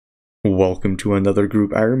Welcome to another group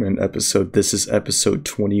Ironman episode. This is episode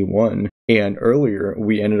 21, and earlier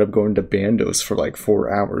we ended up going to Bandos for like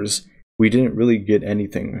 4 hours. We didn't really get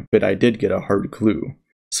anything, but I did get a hard clue.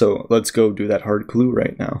 So let's go do that hard clue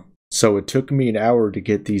right now. So it took me an hour to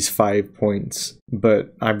get these 5 points,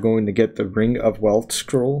 but I'm going to get the Ring of Wealth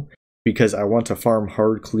scroll because I want to farm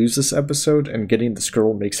hard clues this episode, and getting the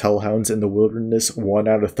scroll makes Hellhounds in the Wilderness 1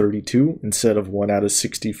 out of 32 instead of 1 out of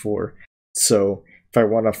 64. So if I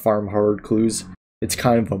want to farm hard clues, it's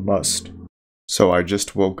kind of a must. So I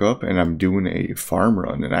just woke up and I'm doing a farm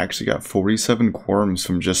run, and I actually got 47 quorums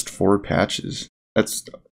from just 4 patches. That's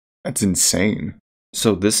insane.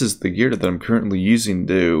 So this is the gear that I'm currently using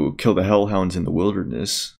to kill the Hellhounds in the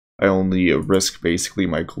Wilderness. I only risk basically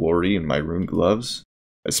my glory and my rune gloves.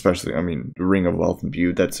 Especially, the Ring of Wealth and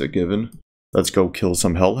Beauty, that's a given. Let's go kill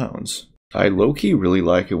some Hellhounds. I low-key really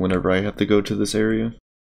like it whenever I have to go to this area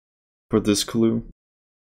for this clue.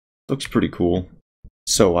 Looks pretty cool.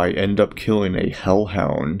 So I end up killing a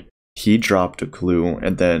Hellhound. He dropped a clue,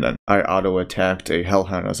 and then I auto-attacked a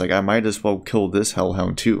Hellhound. I was like, I might as well kill this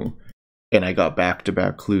Hellhound too. And I got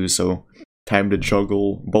back-to-back clues, so time to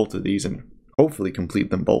juggle both of these and hopefully complete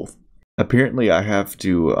them both. Apparently I have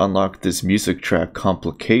to unlock this music track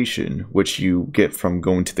Complication, which you get from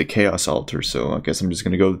going to the Chaos Altar, so I guess I'm just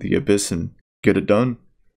gonna go to the Abyss and get it done.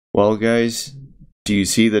 Well guys, do you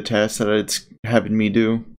see the task that it's having me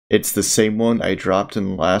do? It's the same one I dropped in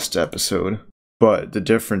the last episode, but the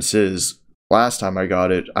difference is, last time I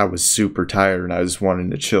got it, I was super tired and I was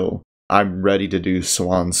wanting to chill. I'm ready to do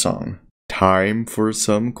Swan Song. Time for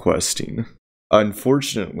some questing.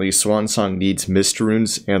 Unfortunately, Swan Song needs Mist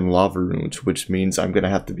Runes and Lava Runes, which means I'm gonna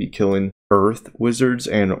have to be killing Earth Wizards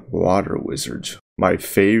and Water Wizards. My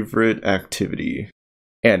favorite activity.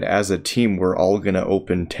 And as a team, we're all gonna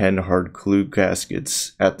open 10 hard clue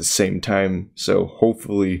caskets at the same time, so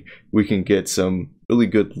hopefully we can get some really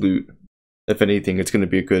good loot. If anything, it's gonna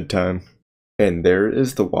be a good time. And there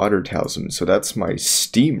is the Water Talisman, so that's my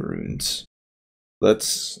Steam Runes.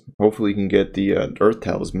 Let's hopefully can get the Earth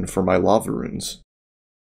Talisman for my Lava Runes.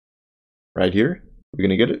 Right here? We're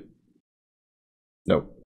gonna get it?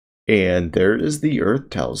 Nope. And there is the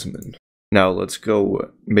Earth Talisman. Now let's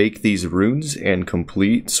go make these runes and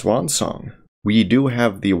complete Swan Song. We do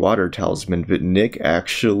have the Water Talisman, but Nick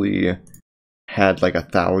actually had like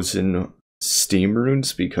 1,000 Steam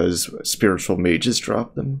Runes because Spiritual Mages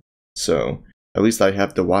dropped them. So at least I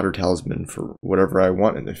have the Water Talisman for whatever I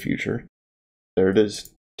want in the future. There it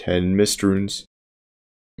is, 10 Mist Runes.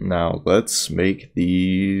 Now let's make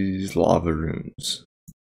these Lava Runes.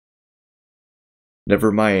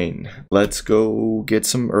 Never mind, let's go get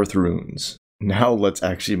some Earth Runes. Now let's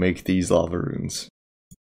actually make these Lava Runes.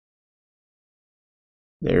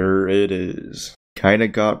 There it is. Kinda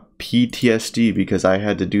got PTSD because I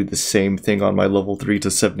had to do the same thing on my level 3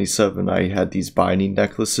 to 77. I had these binding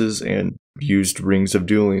necklaces and used Rings of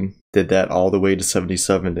Dueling. Did that all the way to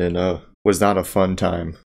 77 and was not a fun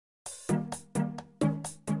time.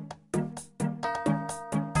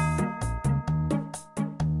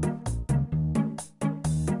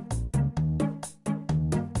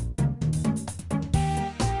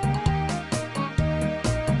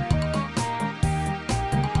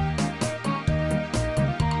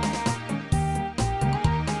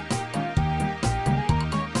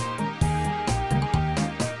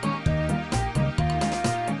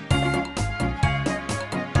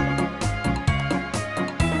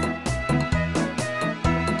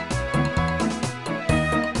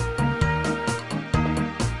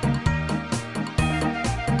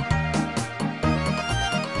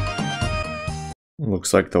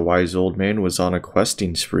 Looks like the wise old man was on a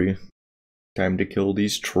questing spree. Time to kill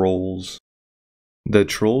these trolls. The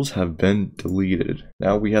trolls have been deleted.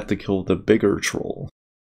 Now we have to kill the bigger troll.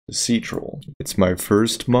 The sea troll. It's my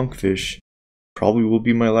first monkfish. Probably will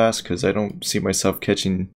be my last because I don't see myself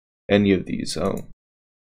catching any of these. Oh.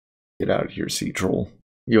 Get out of here, sea troll.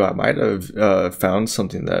 Yo, I might have found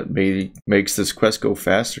something that makes this quest go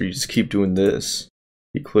faster. You just keep doing this.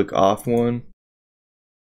 You click off one.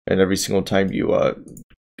 And every single time you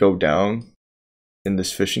go down in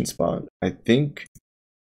this fishing spot, I think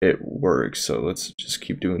it works. So let's just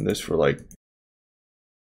keep doing this for like...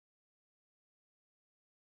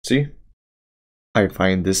 See? I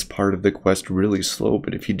find this part of the quest really slow,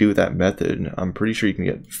 but if you do that method, I'm pretty sure you can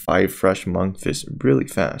get 5 fresh monkfish really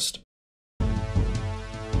fast.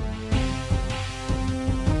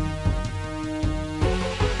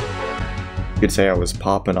 You could say I was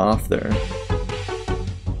popping off there.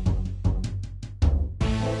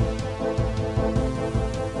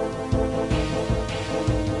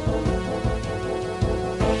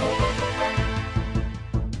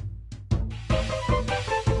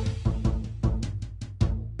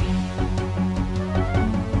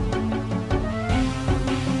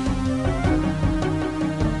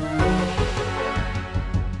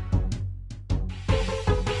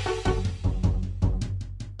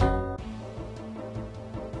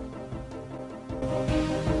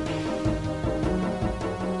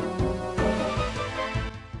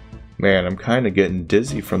 Man, I'm kind of getting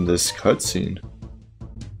dizzy from this cutscene.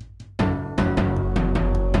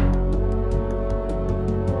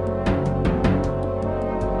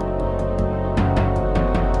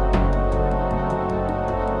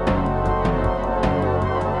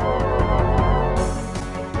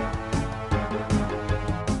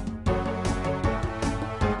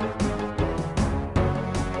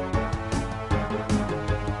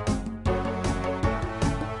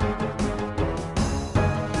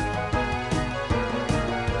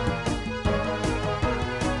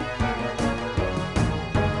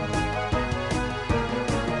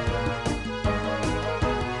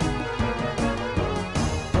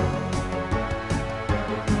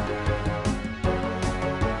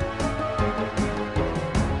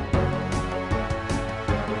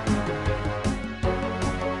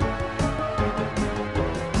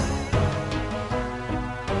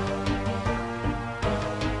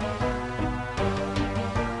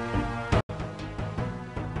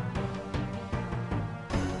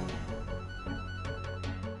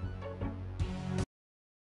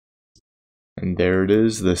 And there it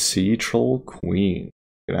is, the Sea Troll Queen.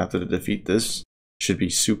 Gonna have to defeat this. Should be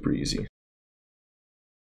super easy.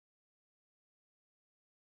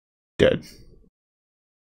 Dead.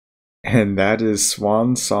 And that is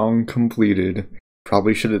Swan Song completed.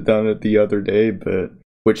 Probably should have done it the other day, but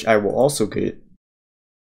which I will also get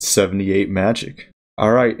 78 magic.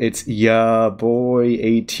 Alright, it's Ya Boy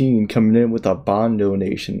 18 coming in with a bond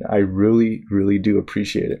donation. I really, really do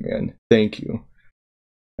appreciate it, man. Thank you.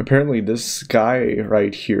 Apparently this guy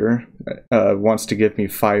right here wants to give me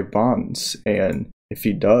 5 bonds, and if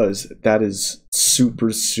he does, that is super,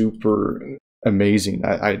 super amazing.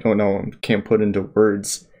 I don't know, can't put into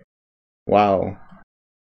words. Wow.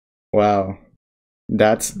 Wow.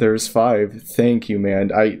 There's 5. Thank you,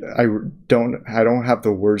 man. I don't have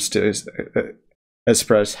the words to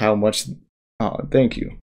express how much. Oh, thank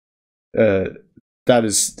you.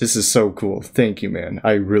 This is so cool. Thank you, man.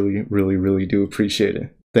 I really, really, really do appreciate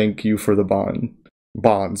it. Thank you for the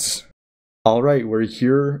bonds. All right, we're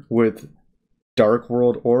here with Dark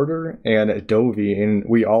World Order and Dovey, and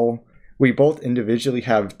we both individually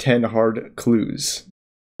have 10 hard clues,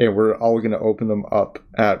 and we're all gonna open them up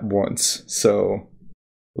at once. So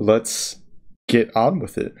let's get on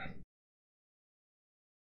with it.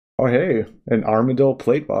 Oh hey, an Armadillo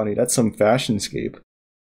plate body. That's some fashionscape.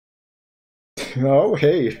 Oh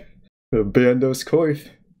hey, a Bandos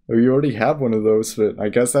Coif. We already have one of those, but I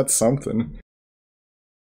guess that's something.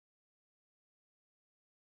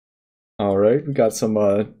 Alright, we got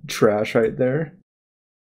some trash right there.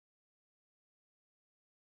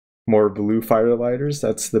 More blue firelighters,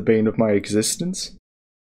 that's the bane of my existence.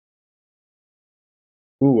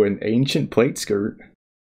 Ooh, an ancient plate skirt.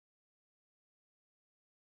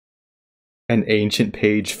 An ancient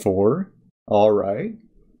page 4. Alright.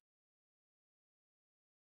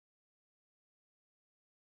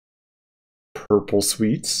 Purple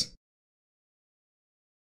sweets.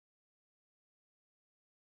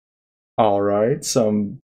 Alright,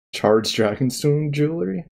 some charged dragonstone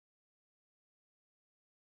jewelry.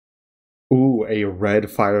 Ooh, a red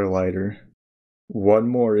firelighter. One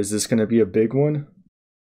more, is this gonna be a big one?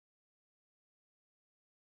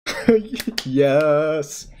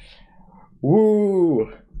 Yes!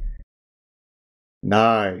 Woo!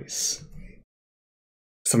 Nice.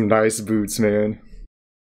 Some nice boots, man.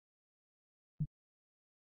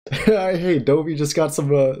 Hey, Dovey just got some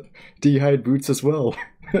D-hide boots as well.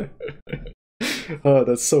 Oh,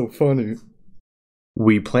 that's so funny.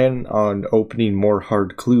 We plan on opening more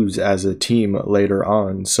hard clues as a team later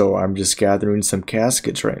on, so I'm just gathering some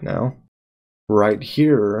caskets right now. Right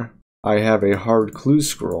here, I have a hard clue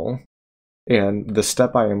scroll, and the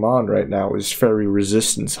step I am on right now is Fairy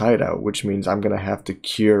Resistance Hideout, which means I'm gonna have to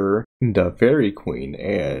cure the Fairy Queen,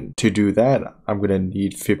 and to do that, I'm gonna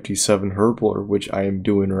need 57 Herblore, which I am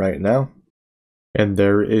doing right now. And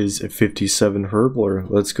there is a 57 Herblore.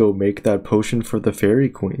 Let's go make that potion for the Fairy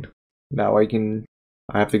Queen. Now I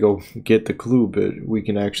have to go get the clue, but we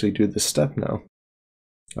can actually do the step now.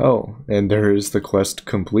 Oh, and there is the quest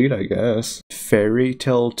complete, I guess. Fairy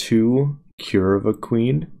Tale 2, Cure of a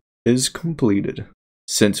Queen, is completed.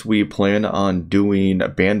 Since we plan on doing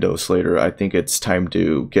Bandos later, I think it's time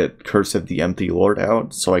to get Curse of the Empty Lord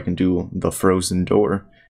out so I can do the Frozen Door.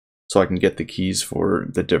 So I can get the keys for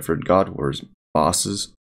the different God Wars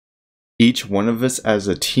bosses. Each one of us as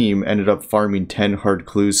a team ended up farming 10 hard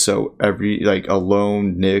clues, so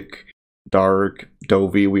Alone, Nick, Dark,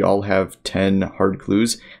 Dovey, we all have 10 hard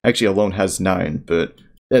clues. Actually, Alone has 9, but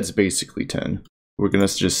that's basically 10. We're gonna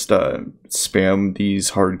just spam these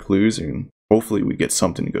hard clues and hopefully we get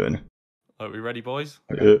something good. Are we ready, boys?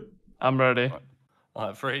 Okay. I'm ready.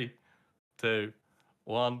 Alright, 3, 2,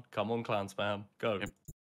 1. Come on, clan spam. Go. Yep.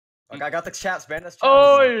 Okay, I got the chaps, man. That's chaps.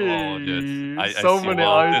 Oh, dude. I so see many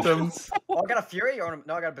what it is. items. Oh, I got a Fury ornament.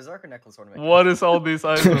 No, I got a Berserker necklace ornament. What is all these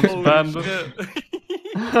items, Holy Bandit? shit.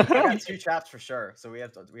 I got 2 chaps for sure, so we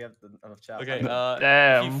have enough chaps. Okay,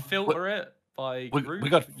 Damn. if you filter it by We group,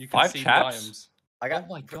 got you can 5 see chaps? the items. I got.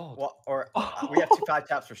 Oh my god. We have 5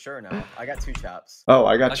 chaps for sure now. I got 2 chaps. Oh,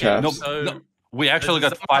 I got Okay, chaps. so We actually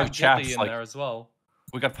there's got a 5 body chaps. in Like there as well.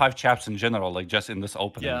 we got 5 chaps in general, like just in this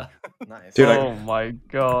opening. Yeah. Nice. Dude, Oh my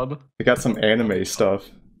god. I got some anime stuff.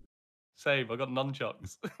 Save, I got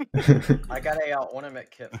nunchucks. I got a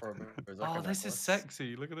ornament kit for a Berserker Oh, this is necklace.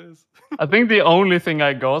 sexy. Look at this. I think the only thing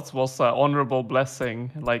I got was Honorable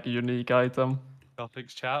Blessing, like a unique item. Gothic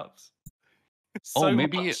chaps. Oh,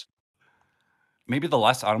 maybe the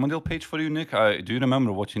last Armadillo page for you, Nick. Do you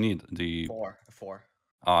remember what you need? The 4.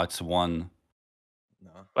 it's 1.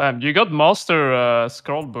 No. You got Master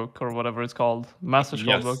Scroll Book or whatever it's called. Master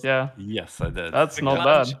Scroll Yes. Book, yeah. Yes, I did. That's The not clan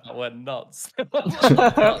bad. chat went nuts.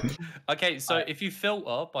 Okay, so if you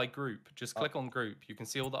filter by group, just click on group. You can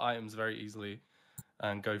see all the items very easily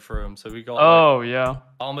and go through them. So we got Oh, yeah.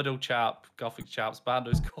 Armadillo chap, Gothic chaps,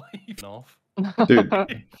 Bando's quite even off. Dude,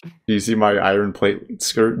 do you see my iron plate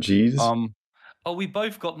skirt? Jeez. Oh, we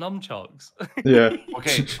both got nunchucks. Yeah.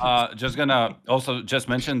 Okay, just gonna also just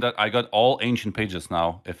mention that I got all ancient pages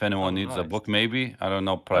now. If anyone needs a nice. book, maybe I don't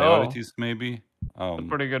know priorities, maybe. A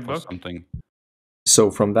pretty good for book. Something. So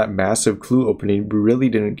from that massive clue opening, we really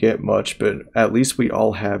didn't get much, but at least we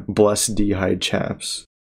all have blessed D-hide chaps.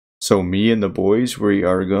 So me and the boys, we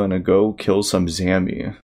are gonna go kill some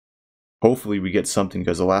Zammy. Hopefully we get something,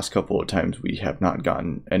 because the last couple of times we have not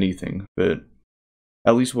gotten anything, but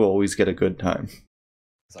at least we'll always get a good time.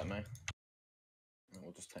 Is that me?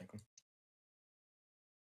 We'll just tank them.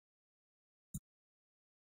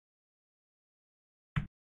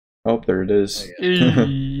 Oh, there it is.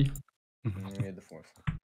 Eee. We need the 4th.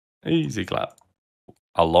 Easy clap.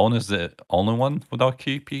 Alone is the only one without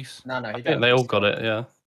key piece. No, I he think they all got it, yeah.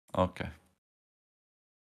 Okay.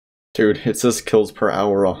 Dude, it says kills per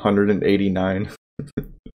hour 189.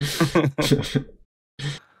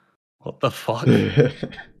 What the fuck?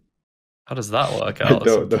 How does that work out? It's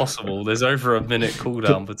don't know. impossible. There's over a minute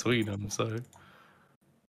cooldown between them, so.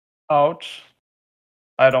 Ouch.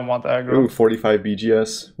 I don't want aggro. Ooh, 45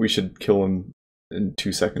 BGS. We should kill him in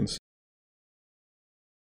 2 seconds.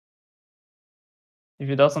 If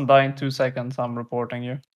he doesn't die in 2 seconds, I'm reporting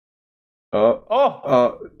you.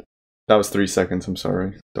 That was 3 seconds, I'm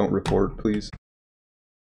sorry. Don't report, please.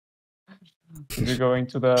 You're going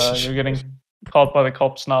to the... You're getting caught by the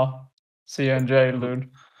cops now. See you in jail, dude.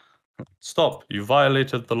 Stop, you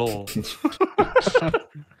violated the law.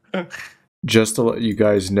 Just to let you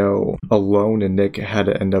guys know, Alone and Nick had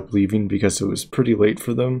to end up leaving because it was pretty late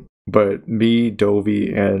for them. But me,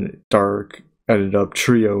 Dovey, and Dark ended up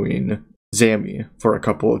trioing Zammy for a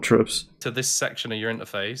couple of trips. To this section of your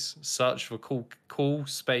interface, search for cool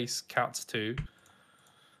space cats 2.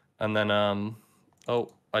 And then,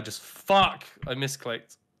 oh, I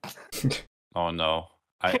misclicked. Oh no.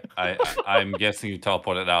 I'm guessing you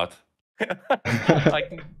teleported out.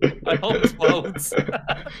 I hold worlds.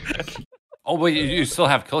 Oh wait, you still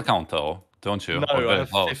have kill count though, don't you? No, Or I very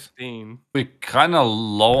have close. 15. We're kind of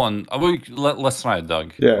low on. Let's try it,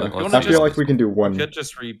 Doug. Yeah, Let's I see. feel like we can do one. You could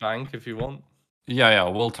just rebank if you want. Yeah,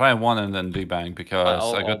 we'll try one and then debank because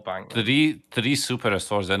I I'll got bank. three super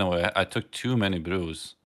restores anyway. I took too many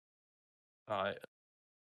brews. Alright.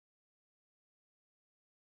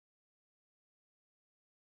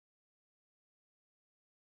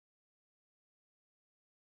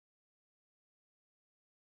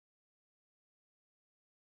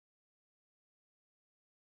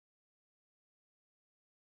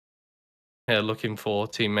 Here, looking for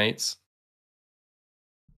teammates.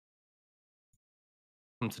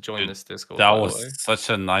 To join Dude, this Discord. That by the way. was such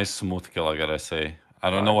a nice smooth kill, I gotta say. I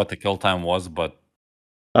don't know what the kill time was, but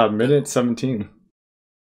Minute 17.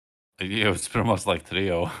 it was pretty much like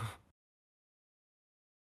 3-0.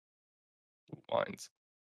 Lines.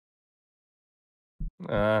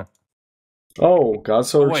 Oh, God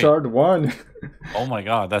Sword wait. Shard 1. Oh my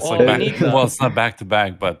god, that's Oh, like we back. need that. Well, it's not back to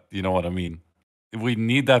back, but you know what I mean. We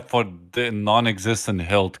need that for the non-existent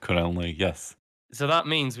hilt currently. Yes. So that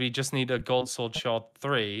means we just need a Gold Sword Shard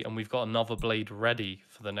 3, and we've got another blade ready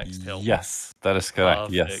for the next hill. Yes, that is correct.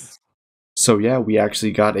 Perfect. Yes. So yeah, we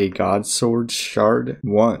actually got a God Sword Shard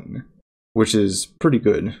 1, which is pretty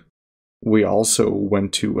good. We also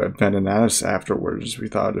went to Venenatis afterwards. We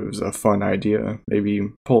thought it was a fun idea. Maybe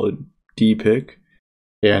pull a D pick.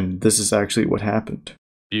 And this is actually what happened.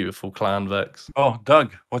 Beautiful clan Vex. Oh,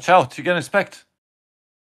 Doug, watch out! You're getting spec'd.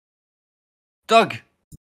 Doug,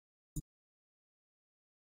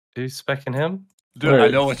 Who's specking him? dude, I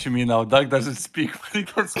Wait. know what you mean now. Doug doesn't speak when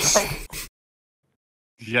he gets out.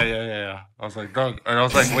 Yeah. I was like, Doug, and I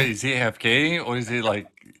was like, wait, is he AFK or is he like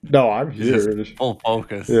No, I'm he's just here. full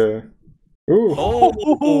focus? Yeah. Ooh.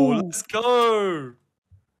 Oh, let's go!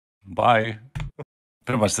 Bye.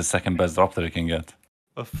 Pretty much the second best drop that you can get.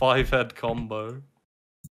 A 5-head combo.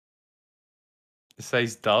 It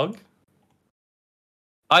says Doug.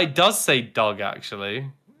 It does say Doug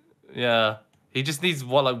actually. Yeah. He just needs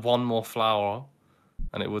one more flower.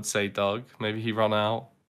 And it would say Doug. Maybe he run out.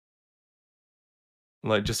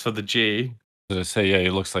 Like just for the G. Did I say, yeah, he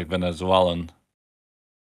looks like Venezuelan.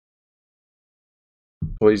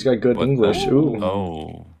 Well, he's got good But- English. Ooh.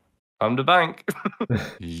 Oh. I'm the bank.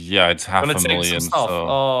 Yeah, it's half Gonna a take million. some stuff. So.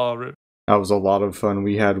 Oh, rip. That was a lot of fun.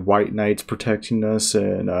 We had white knights protecting us,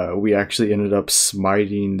 and we actually ended up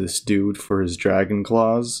smiting this dude for his dragon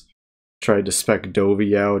claws. Tried to spec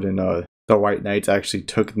Dovey out, and the white knights actually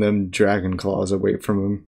took them dragon claws away from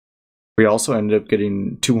him. We also ended up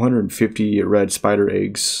getting 250 red spider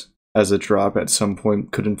eggs as a drop at some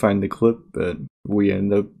point. Couldn't find the clip, but we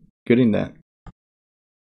ended up getting that.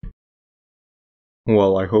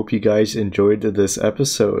 Well, I hope you guys enjoyed this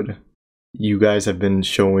episode. You guys have been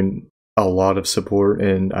showing a lot of support,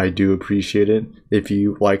 and I do appreciate it. If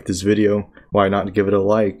you like this video, why not give it a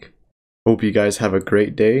like? Hope you guys have a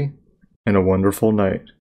great day and a wonderful night.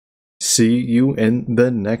 See you in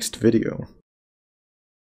the next video.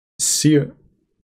 See ya.